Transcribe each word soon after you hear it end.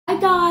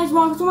guys,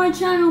 welcome to my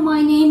channel.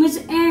 My name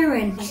is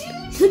Aaron.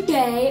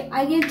 Today,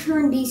 I get to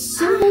turn these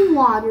simple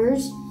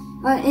waters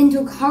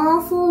into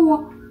colorful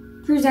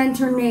waters and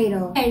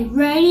tornado. Okay,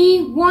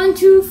 ready? 1,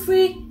 2,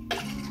 3.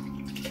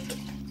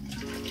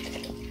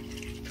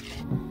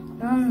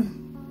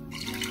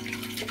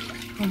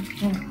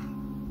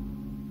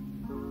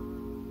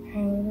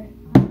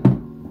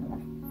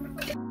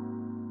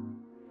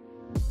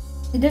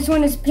 This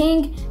one is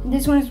pink,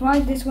 this one is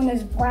white, this one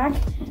is black,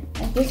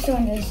 and this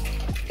one is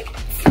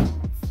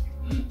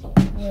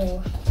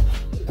blue.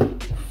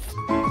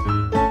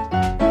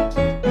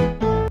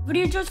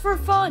 Video just for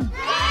fun.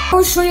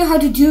 I'll show you how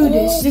to do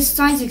this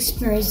science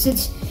experience.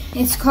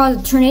 It's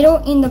called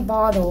Tornado in the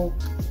Bottle.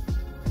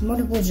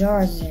 Multiple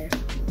jars there.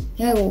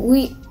 Yeah,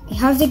 we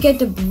have to get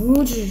the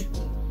blue.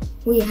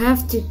 We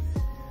have to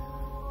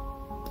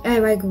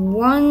add like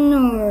 1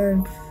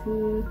 or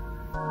 2.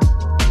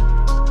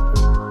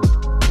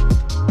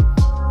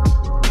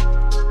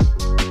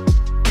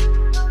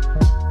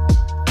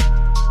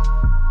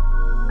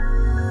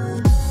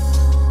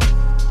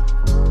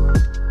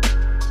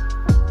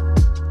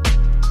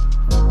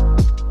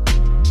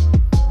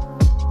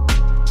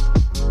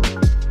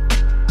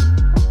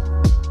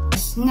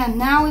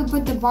 Now we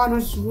put the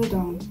bottle's lid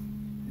on.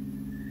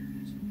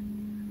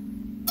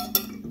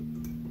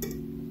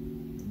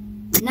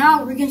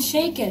 Now we can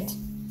shake it.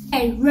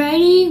 Okay,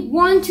 ready?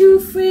 1, 2,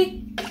 3.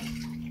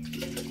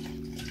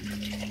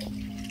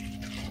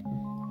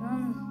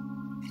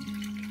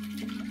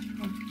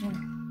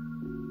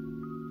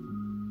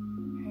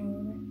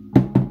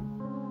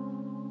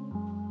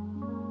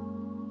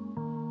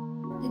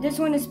 This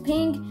one is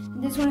pink,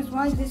 this one is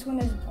white, this one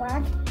is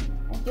black,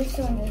 and this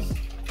one is blue.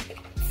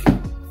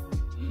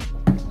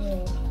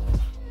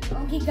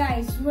 Okay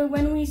guys,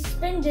 when we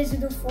spin this,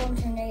 it'll form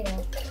a tornado.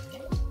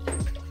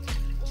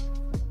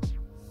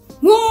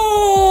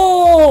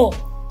 Whoa!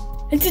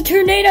 It's a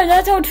tornado.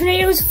 That's how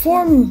tornadoes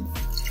form.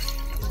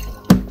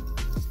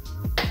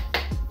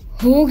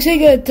 It looks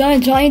like a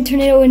giant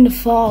tornado in the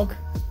fog.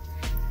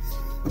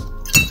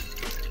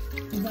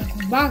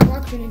 Back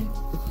tornado.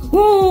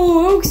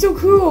 Whoa! It looks so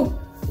cool.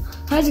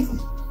 How's it?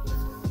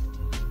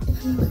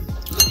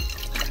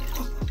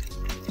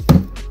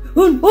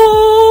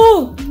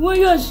 Oh my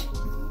gosh!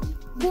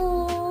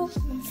 Whoa!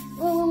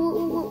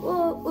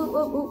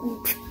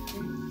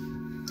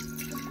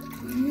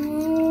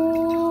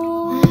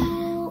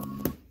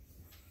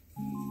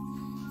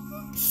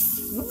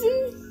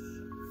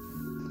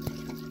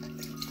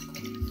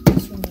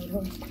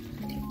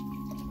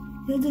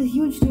 That's a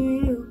huge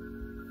tornado.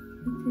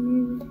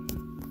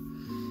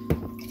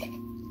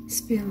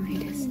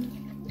 Spearminters.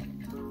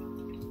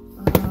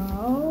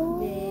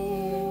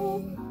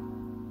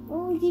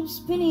 Oh, it keeps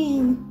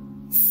spinning.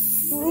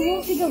 It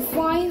looks like a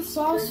flying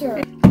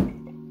saucer.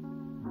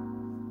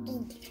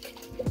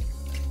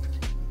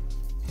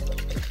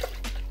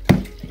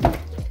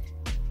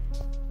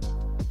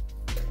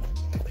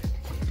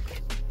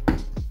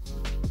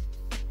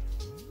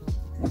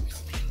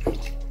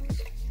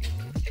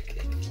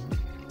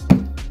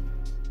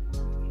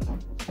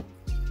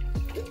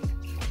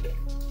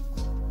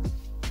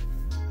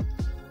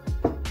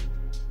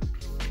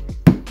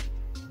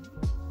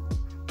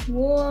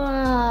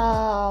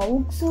 Wow,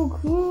 looks so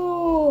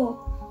cool.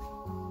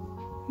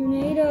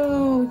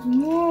 Tornadoes,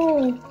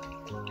 whoa.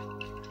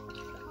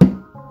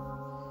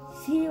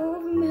 See, all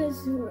of them has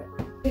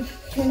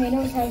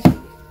tornadoes has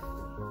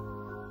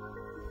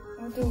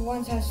the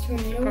ones has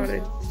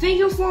tornadoes. Thank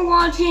you for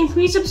watching.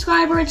 Please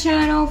subscribe our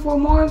channel for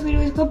more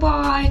videos.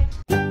 Goodbye.